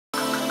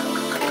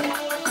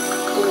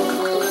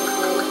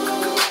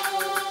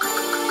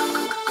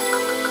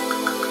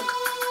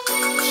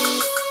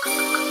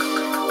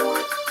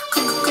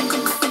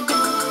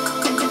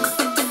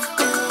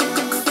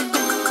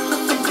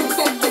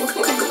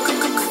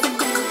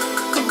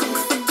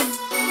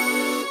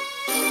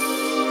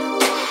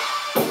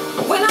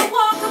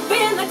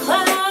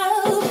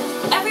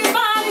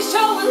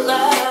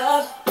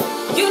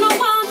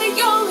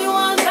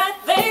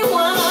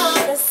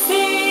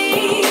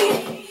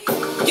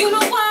You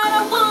know what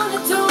I wanna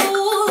do.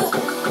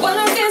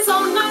 Wanna dance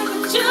all night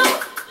with you.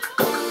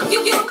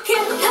 You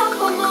can't help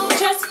but move,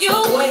 just you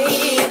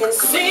wait and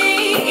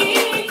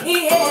see.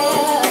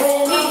 Yeah,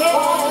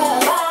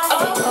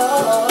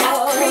 I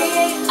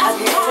create a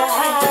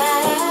high.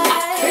 I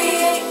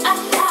create a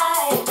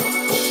high.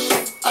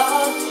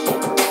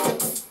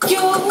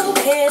 You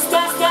can't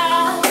stop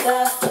the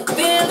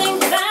feeling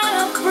that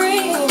I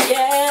bring.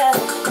 Yeah,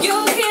 you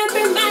can't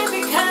be mad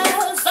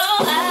because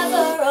all eyes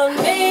are on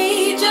me.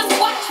 Just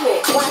watch me.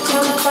 Watch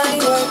how my body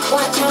work.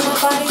 Watch how my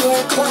body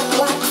work. Watch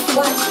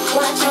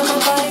how my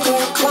body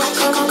work. Watch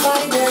how my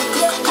body work.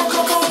 Look how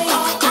my body.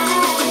 All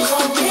eyes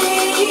on me.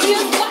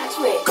 Just watch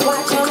me.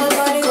 Watch how my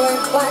body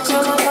work. Watch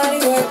how my body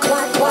work.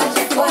 Watch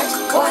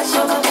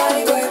how my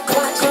body work.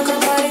 Watch how my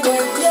body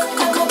work. Look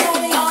how my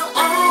body. All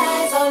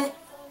eyes on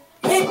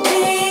me.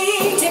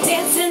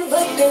 Dancing,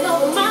 looking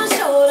over my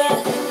shoulder.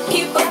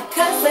 Keep up,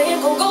 'cause they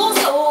ain't gon' go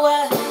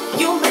slower.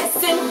 You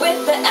messing with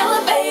the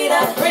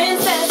elevator,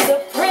 Princess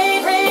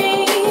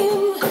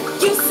Supreme.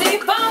 You see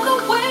by the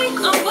way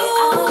I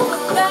move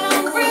that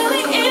I'm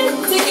really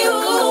into you.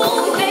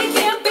 They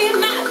can't be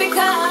mad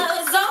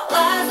because all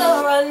eyes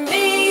are on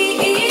me.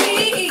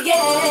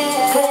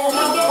 Yeah,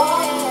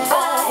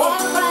 I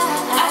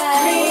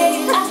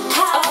create a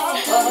high.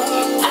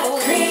 I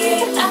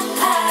create a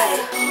high.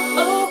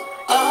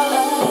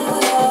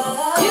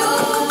 You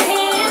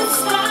can't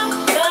stop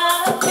the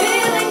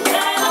feeling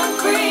that I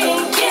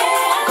bring.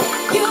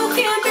 Yeah, you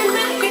can't be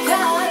mad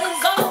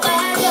because all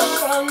eyes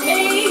are on me.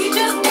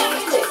 Just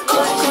watch me.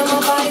 Watch how my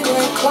body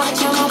work. Watch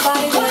how my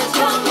body work. Watch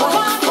how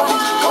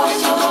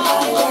my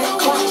body work.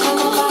 Watch how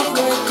my body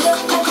work.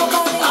 Look how my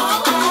body. All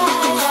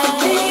eyes on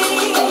me.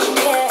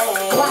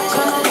 Yeah. Watch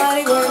how my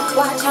body work.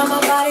 Watch how my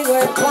body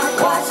work.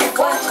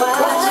 Watch.